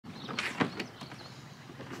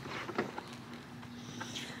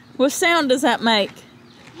What sound does that make?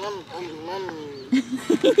 So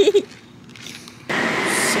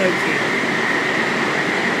cute.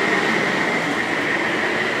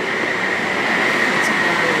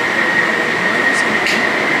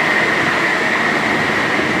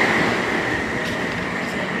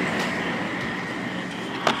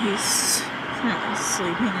 He's currently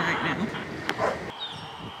sleeping right now.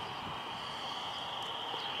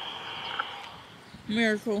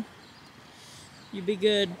 Miracle, you be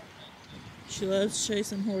good. She loves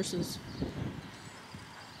chasing horses.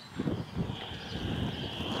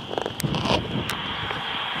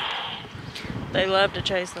 They love to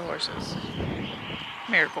chase the horses.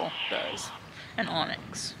 Miracle does. And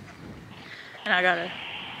Onyx. And I got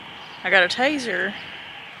a taser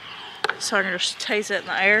so I can just tase it in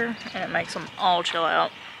the air and it makes them all chill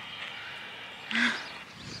out.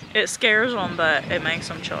 It scares them, but it makes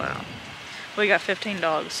them chill out. We got 15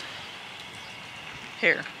 dogs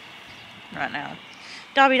here right now.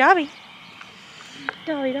 Dobby Dobby.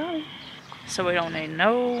 Dobby Dobby. So we don't need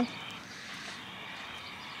no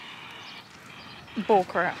bull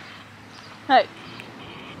crap. Hey.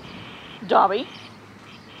 Dobby.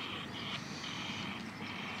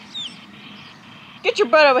 Get your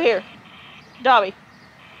butt over here. Dobby.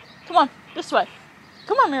 Come on, this way.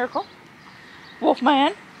 Come on, Miracle.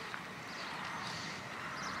 Wolfman.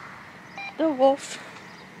 The wolf.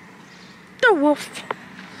 The wolf.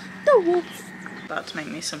 The wolf. About to make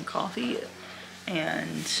me some coffee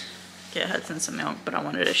and get Hudson some milk, but I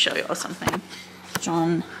wanted to show y'all something.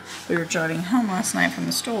 We were driving home last night from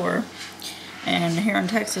the store, and here in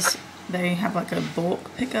Texas they have like a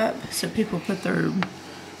bulk pickup, so people put their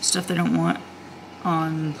stuff they don't want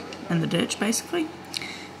in the ditch basically,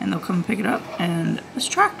 and they'll come and pick it up. And this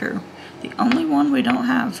tractor, the only one we don't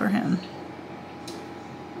have for him,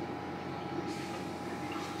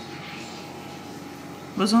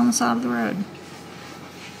 was on the side of the road.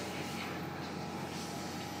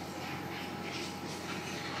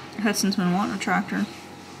 Hudson's been wanting a tractor.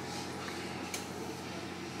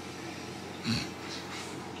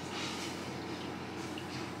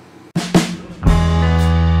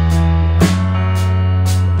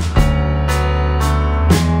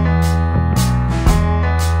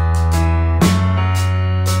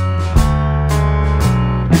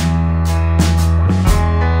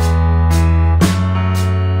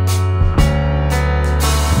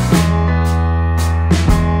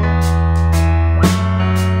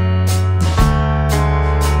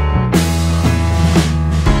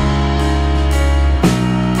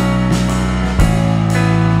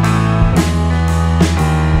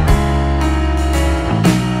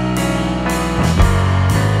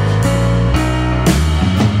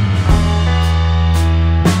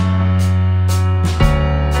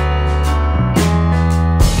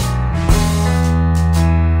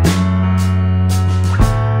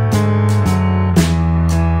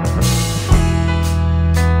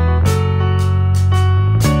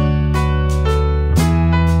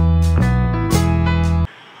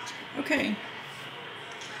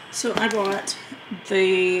 So I bought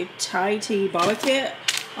the Thai tea bottle kit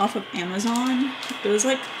off of Amazon. It was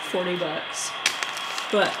like 40 bucks.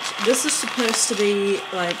 But this is supposed to be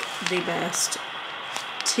like the best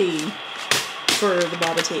tea for the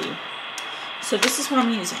boba tea. So this is what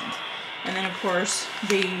I'm using. And then of course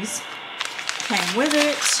these came with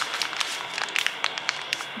it.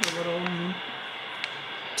 The little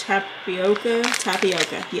tapioca,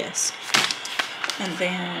 yes. And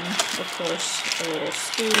then, of course, a little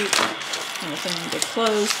scoop, and a thing to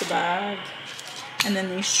close the bag. And then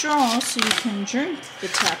these straws so you can drink the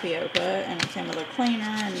tapioca, and it came with a cleaner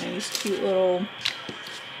and these cute little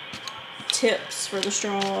tips for the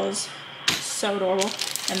straws. So adorable.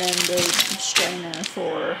 And then the strainer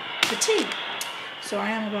for the tea. So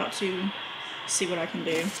I am about to see what I can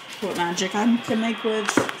do, what magic I can make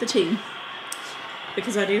with the tea.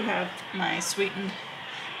 Because I do have my sweetened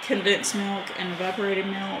condensed milk and evaporated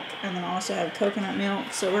milk, and then I also have coconut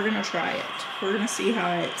milk, so we're gonna try it. We're gonna see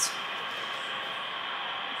how it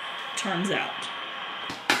turns out.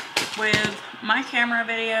 With my camera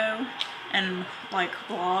video and like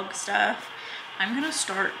vlog stuff, I'm gonna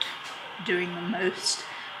start doing the most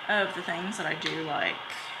of the things that I do like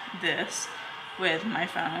this with my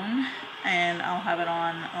phone, and I'll have it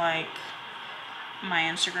on like my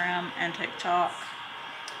Instagram and TikTok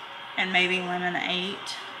and maybe Lemon8.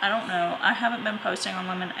 I don't know. I haven't been posting on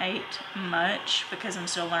Lemon8 much because I'm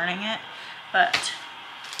still learning it, but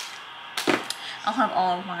I'll have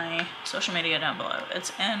all of my social media down below.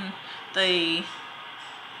 It's in the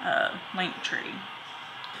link tree.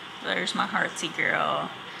 There's my Heartsy girl.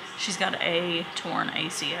 She's got a torn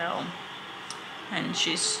ACL. and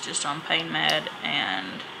she's just on pain med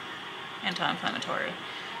and anti-inflammatory.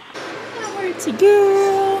 Where's a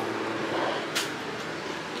girl?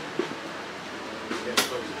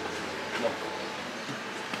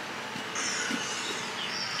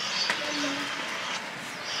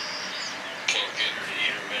 Can't get her to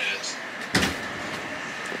eat her meds.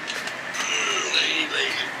 Lady.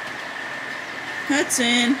 That's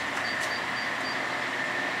in.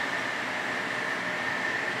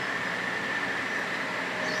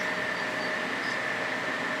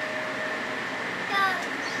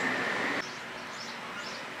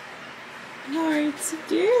 Heart's a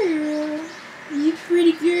girl. You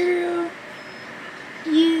pretty girl.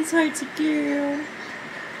 Yes, Heart's a girl.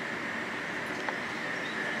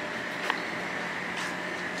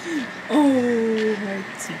 Oh,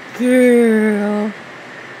 Heart's a girl.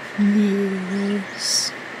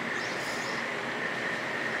 Yes.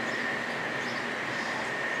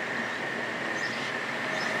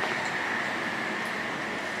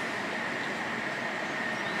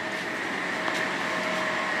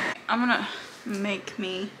 I'm gonna make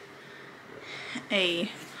me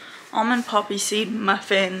a almond poppy seed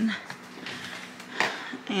muffin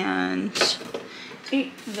and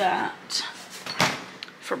eat that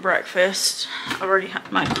for breakfast. I already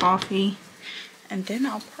had my coffee, and then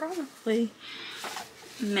I'll probably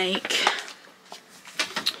make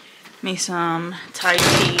me some Thai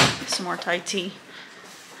tea, some more Thai tea.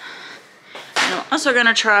 And I'm also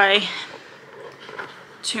gonna try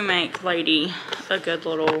to make Lady a good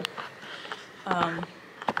little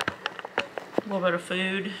bit of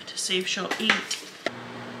food to see if she'll eat.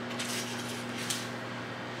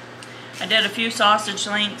 I did a few sausage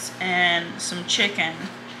links and some chicken.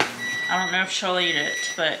 I don't know if she'll eat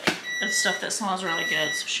it, but it's stuff that smells really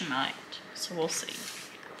good, so she might. So we'll see.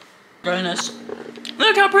 Bonus.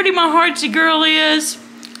 Look how pretty my Heartsy girl is.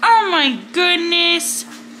 Oh my goodness.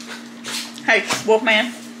 Hey,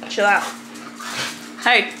 Wolfman, chill out.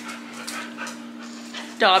 Hey,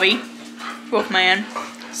 Dobby, Wolfman,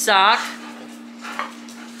 Sock.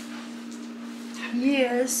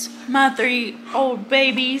 Yes, my 3 old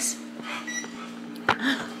babies.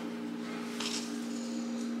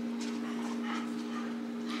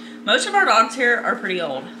 Most of our dogs here are pretty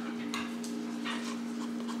old. I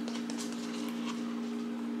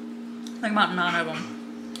think about 9 of them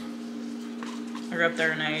are up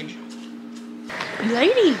there in age.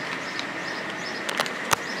 Lady.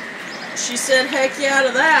 She said, heck yeah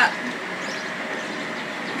to that.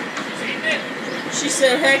 She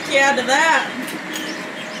said, heck yeah to that.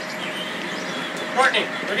 Courtney,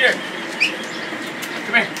 look here.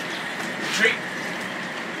 Come here. Treat.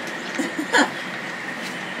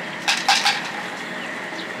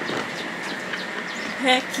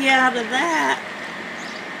 Heck yeah to that.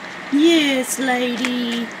 Yes,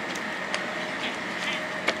 lady.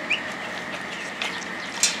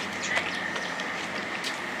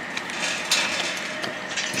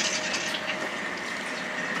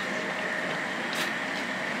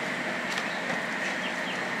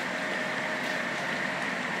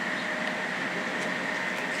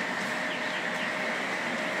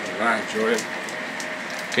 Alright, Jordan.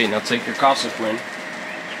 Okay, now take your Cosequin.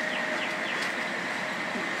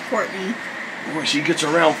 Courtney. Boy, she gets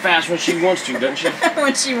around fast when she wants to, doesn't she?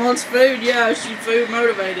 When she wants food, yeah, she's food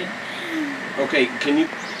motivated. Okay, can you...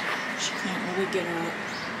 She can't really get up.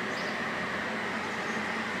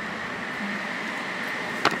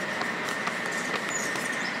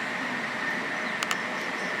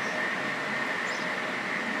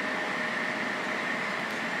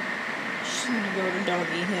 She's gonna go to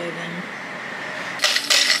doggy heaven.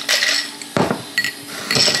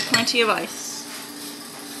 Plenty of ice.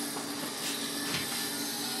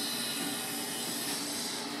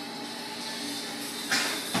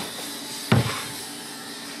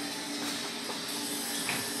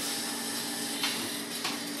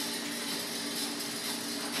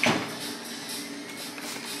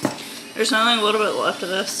 There's only a little bit left of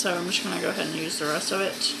this, so I'm just going to go ahead and use the rest of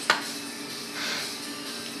it.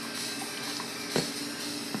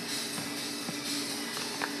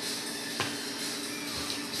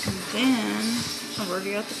 And then, I've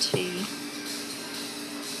already got the tea.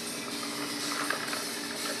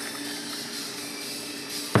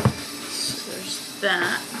 So there's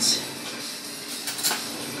that.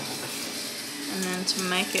 And then to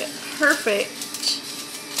make it perfect,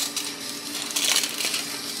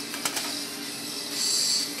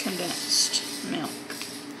 condensed milk.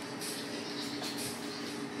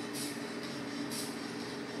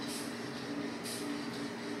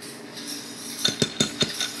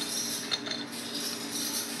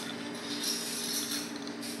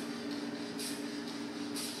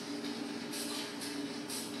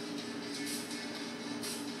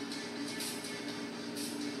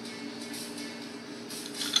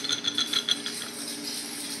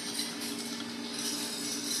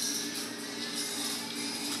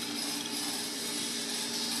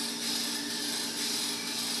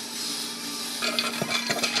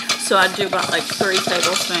 So I do about like 3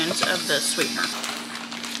 tablespoons of the sweetener.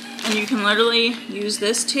 And you can literally use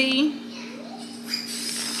this tea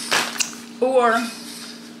or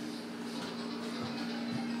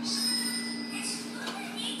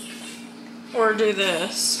do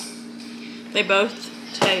this. They both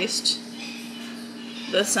taste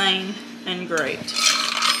the same and great.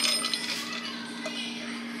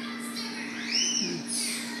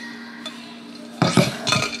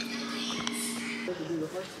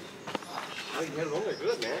 They're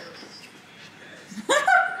good, man.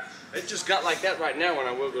 It just got like that right now when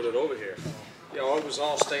I wiggled it over here. You know, it was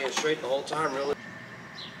all staying straight the whole time, really.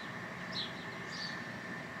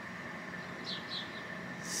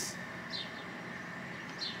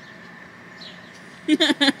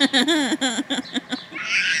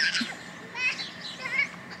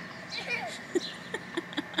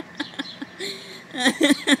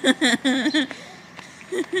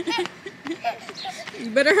 You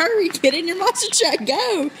better hurry, get in your monster truck,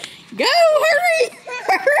 go! Go, hurry!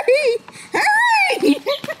 Hurry! Hurry!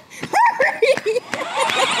 Hurry!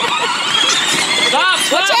 Stop!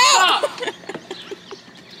 Watch out!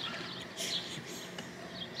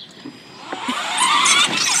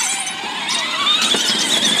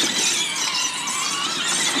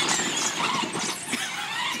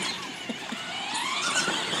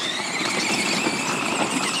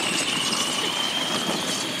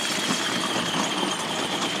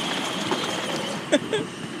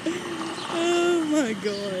 Oh my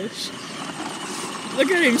gosh.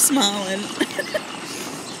 Look at him smiling.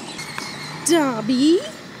 Dobby.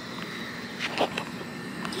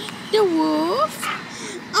 The wolf.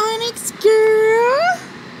 Onyx girl.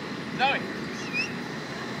 Zoe.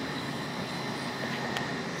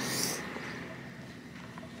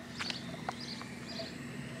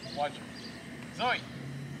 Watch it. Zoe.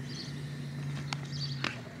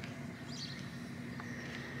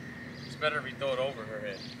 It's better if we throw it over her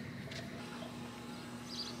head.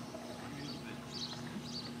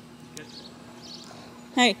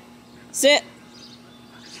 Hey, sit.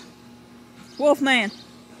 Wolfman.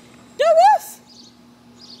 The wolf.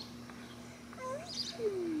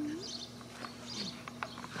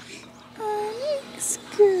 Onyx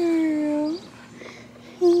girl.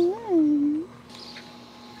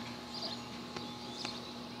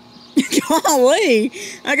 Golly,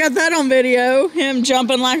 I got that on video. Him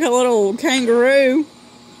jumping like a little kangaroo.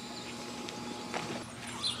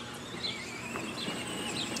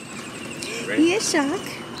 Ready? Yes, Shock.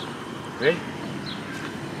 Ready?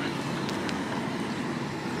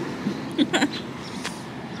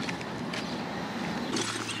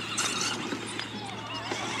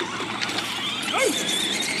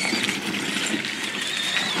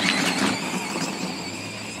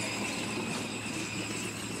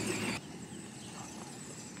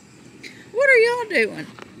 What are y'all doing?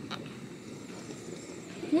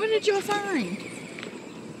 What did y'all find?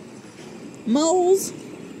 Moles?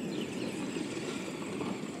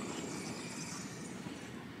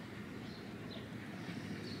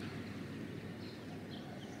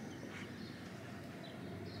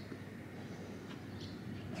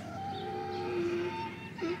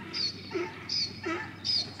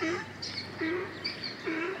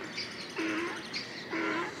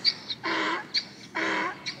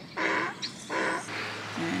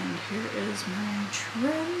 And here is my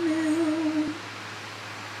treadmill.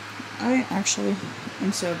 I actually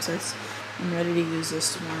am so obsessed. I'm ready to use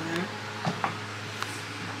this tomorrow.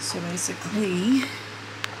 So basically,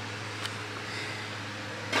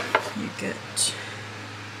 you get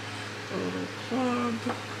a little plug,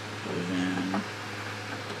 put it in,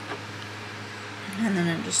 and then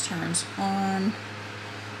it just turns on.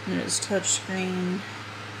 And it's touchscreen.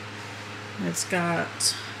 It's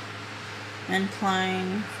got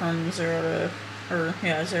incline from 0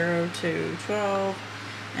 to 12,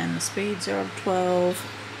 and the speed 0 to 12.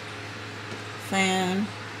 Fan.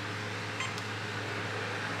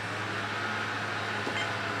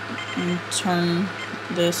 And turn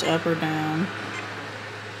this up or down. Of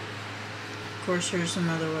course, here's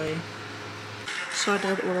another way. So I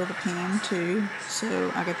did order the pan too.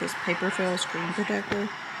 So I got this paper fill screen protector,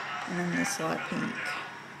 and then this light pink.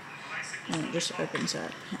 And it just opens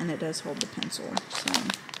up, and it does hold the pencil, so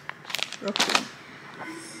real cool.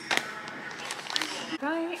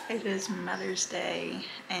 Bye. It is Mother's Day,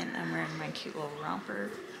 and I'm wearing my cute little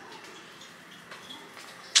romper.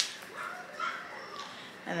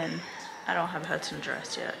 And then I don't have Hudson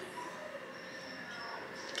dressed yet,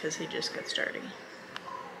 because he just gets dirty.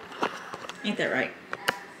 Ain't that right?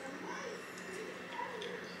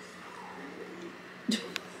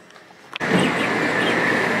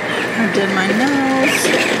 I did my nails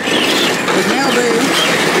with Nail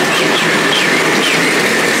Boo.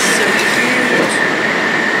 So cute.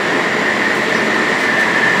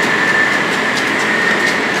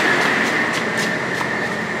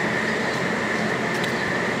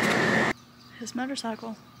 His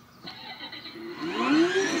motorcycle.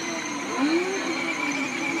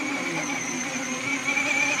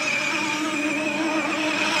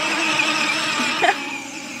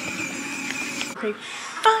 Okay,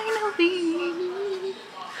 finally,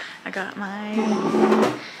 I got my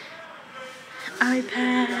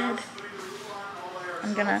iPad.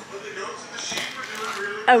 I'm gonna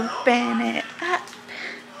open it up.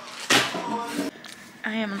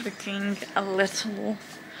 I am looking a little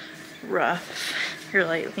rough here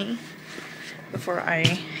lately before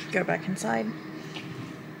I go back inside.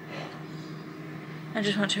 I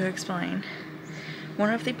just want to explain. One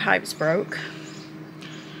of the pipes broke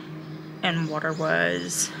and water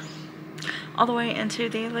was all the way into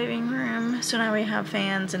the living room. So now we have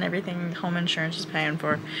fans and everything. Home insurance is paying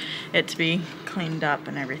for it to be cleaned up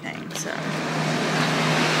and everything. So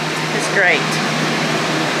it's great.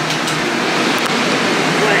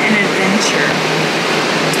 What an adventure.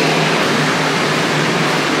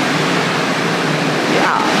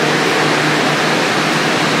 Yeah.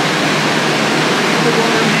 The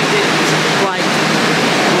water moved it like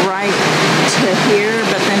right to here,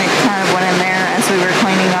 but then it kind of went in there as we were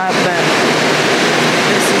cleaning up, but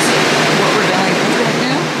this is what we're dealing with right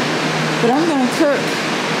now. But I'm gonna cook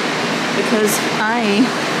because I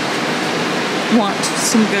want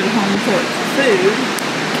some good home cooked food.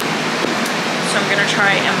 So I'm gonna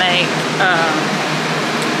try and make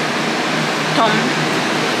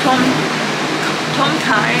tom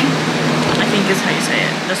kai, I think is how you say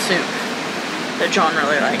it, the soup that John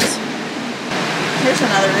really likes. Here's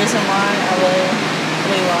another reason why I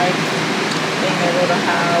really like being able to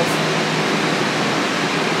have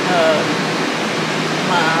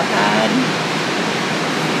my iPad.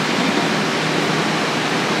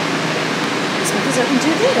 It's because I can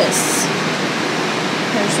do this.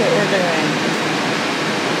 Here's what we're doing.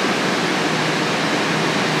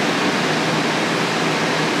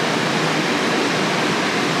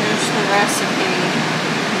 Here's the recipe.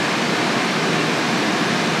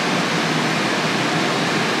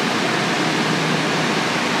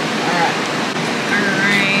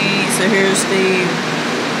 So here's the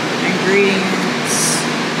ingredients.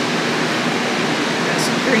 Got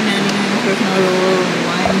some green onion, coconut oil,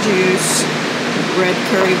 lime juice, red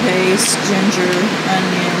curry paste, ginger,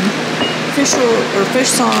 onion, fish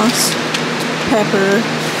sauce, pepper,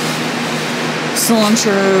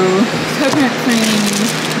 cilantro, coconut cream,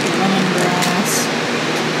 lemongrass,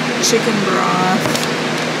 chicken broth,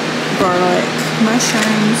 garlic,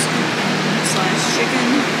 mushrooms, and sliced chicken.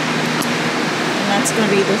 That's going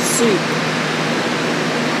to be the soup.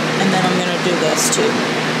 And then I'm going to do this too.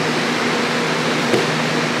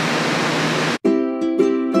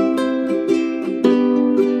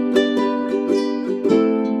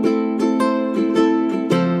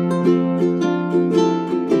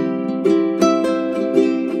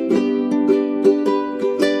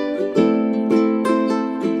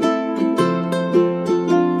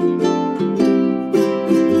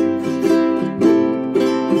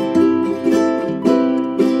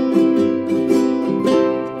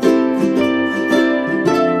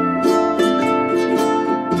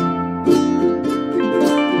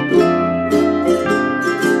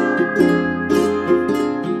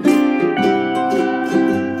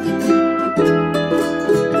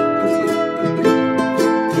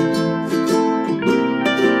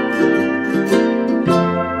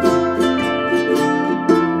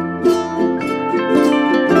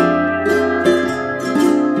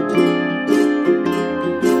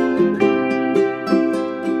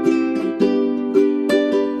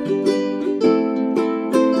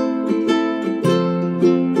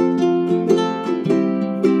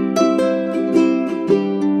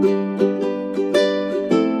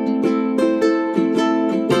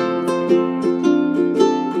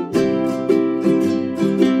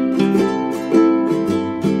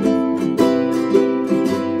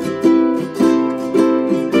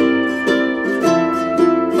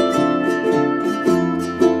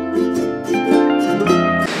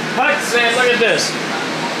 This.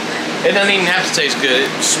 It doesn't even have to taste good.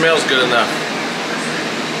 It smells good enough.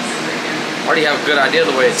 I already have a good idea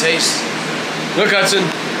of the way it tastes. Look, Hudson.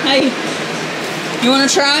 Hey, you want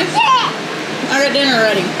to try? Yeah. I got dinner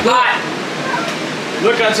ready. Hot.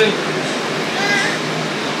 Look, Hudson.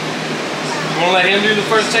 You want to let him do the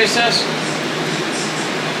first taste test?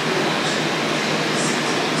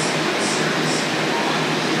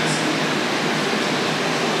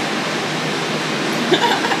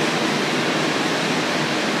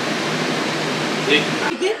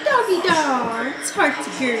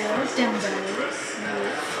 girl, Dumbo,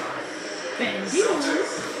 Bandito,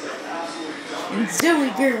 and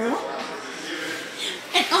Zoe girl,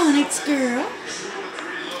 and Onyx girl.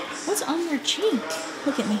 What's on your cheek?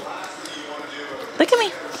 Look at me. Look at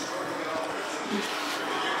me.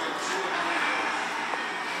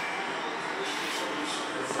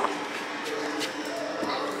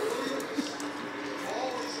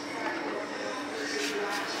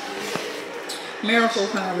 Miracle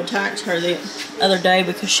kind of attacked her the other day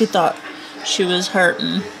because she thought she was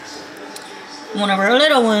hurting one of her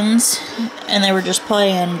little ones, and they were just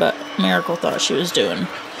playing, but Miracle thought she was doing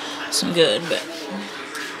some good, but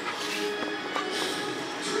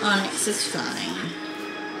Onyx is fine.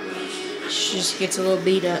 She just gets a little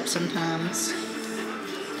beat up sometimes.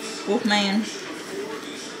 Wolfman.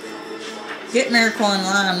 Get Miracle in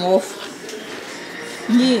line, Wolf.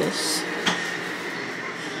 Yes.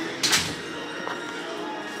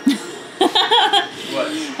 What?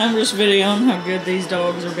 I'm just videoing how good these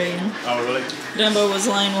dogs are being. Oh, really? Dumbo was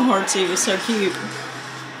laying with Heartsy. It was so cute.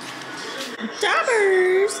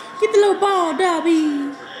 Dobbers! Get the little ball,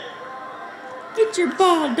 Dobby! Get your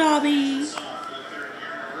ball, Dobby!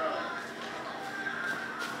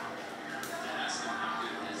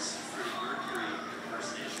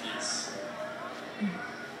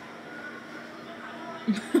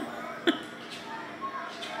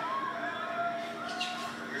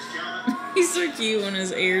 He's so cute when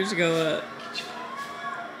his ears go up.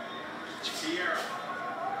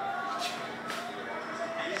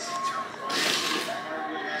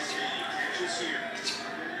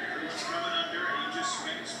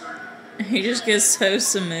 He just gets so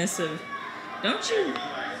submissive. Don't you?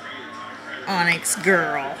 Onyx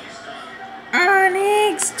girl.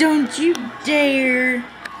 Onyx, don't you dare.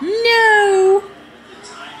 No.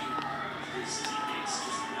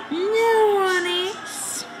 No,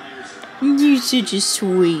 Onyx. You're such a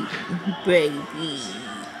sweet baby.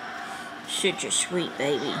 Such a sweet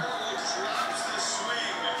baby.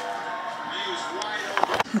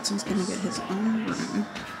 Hudson's gonna get his own room.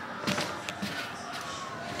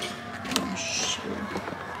 Oh, shit.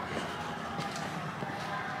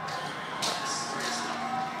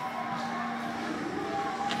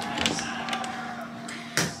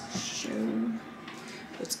 Show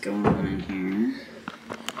what's going on in here.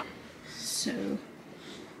 So,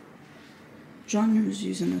 John was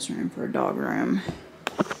using this room for a dog room,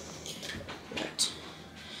 but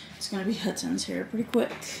it's gonna be Hudson's here pretty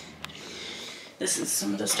quick. This is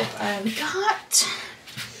some of the stuff I got.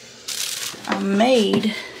 I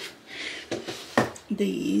made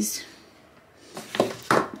these.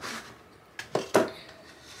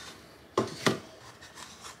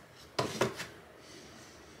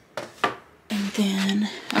 And then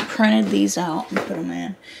I printed these out and put them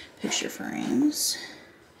in picture frames.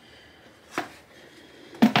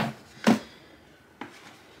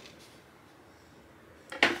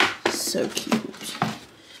 So cute.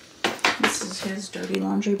 This is his dirty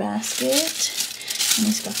laundry basket. And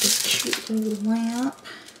he's got this cute little lamp.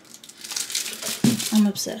 I'm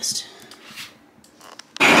obsessed.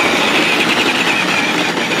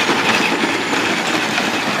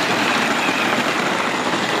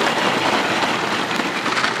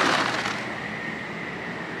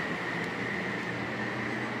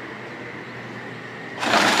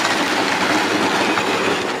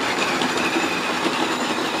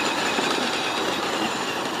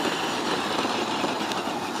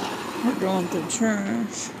 We're going through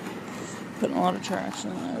trash. Putting a lot of trash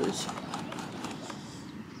in those.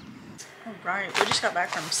 Alright, we just got back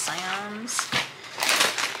from Sam's.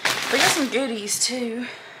 We got some goodies too.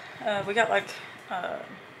 We got like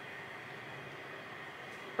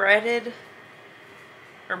breaded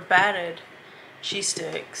or batted cheese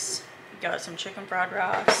sticks. We got some chicken fried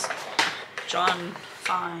rice. John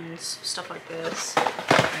finds stuff like this.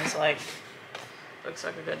 And it's like, looks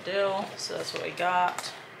like a good deal. So that's what we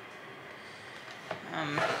got.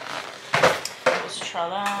 Let's try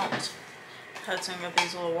that. Hudson got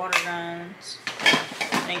these little water guns.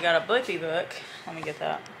 And he got a Blippi book. Let me get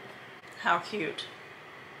that. How cute.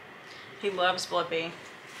 He loves Blippi.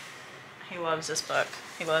 He loves this book.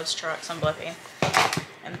 He loves trucks and Blippi.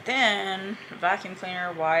 And then vacuum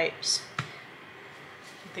cleaner wipes.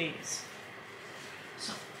 These.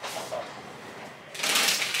 So,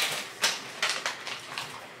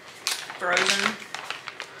 frozen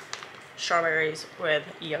strawberries with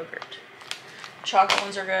yogurt. Chocolate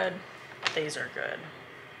ones are good. These are good.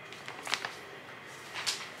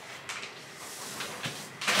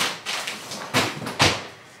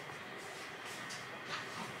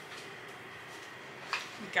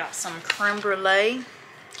 Got some creme brulee.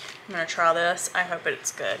 I'm gonna try this. I hope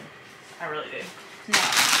it's good. I really do.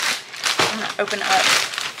 Now, I'm going to open up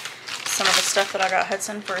some of the stuff that I got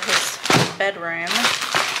Hudson for his bedroom.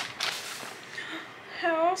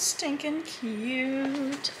 How stinking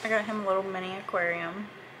cute. I got him a little mini aquarium.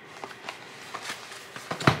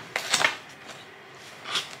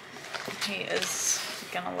 He is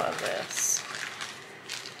gonna love this.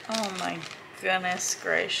 Oh my goodness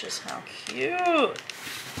gracious, how cute.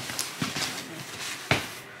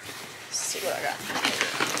 Let's see what I got here.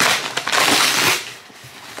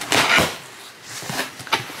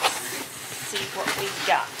 See what we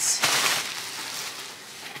got.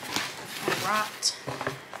 Alright.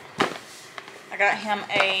 I got him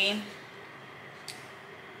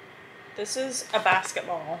this is a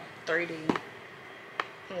basketball 3D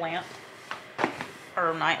lamp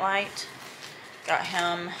or nightlight. Got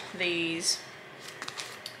him these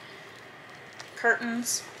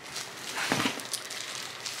curtains,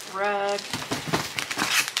 rug.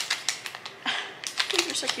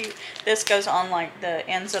 These are so cute. This goes on like the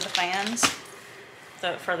ends of the fans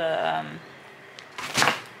for the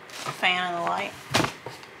fan and the light.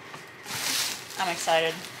 I'm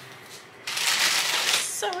excited.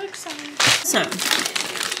 So excited. So,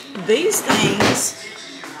 these things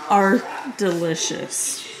are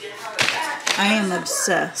delicious. I am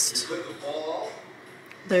obsessed.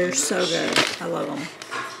 They're so good. I love them.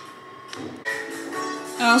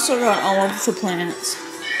 I also got all of the plants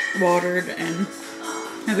watered and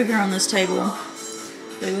over here on this table.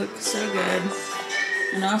 They look so good.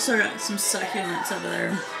 And I also got some succulents over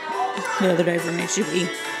there the other day from H-E-B.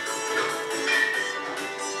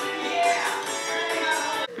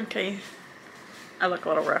 Okay, I look a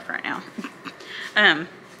little rough right now.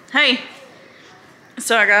 Hey,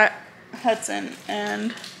 so I got Hudson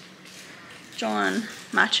and John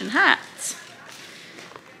matching hats.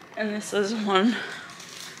 And this is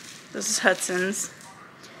Hudson's.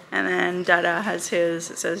 And then Dada has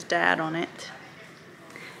his, it says Dad on it.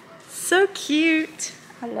 So cute.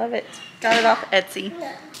 I love it. Got it off Etsy.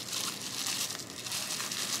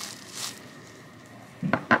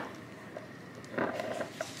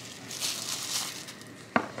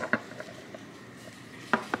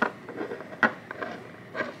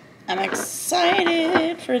 I'm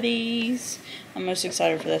excited for these. I'm most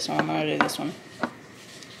excited for this one. I'm going to do this one.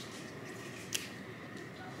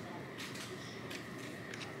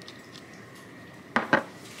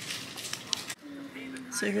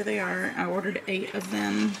 So here they are. I ordered 8 of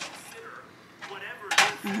them.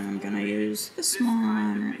 And I'm going to use this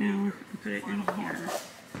one right now and put it in here.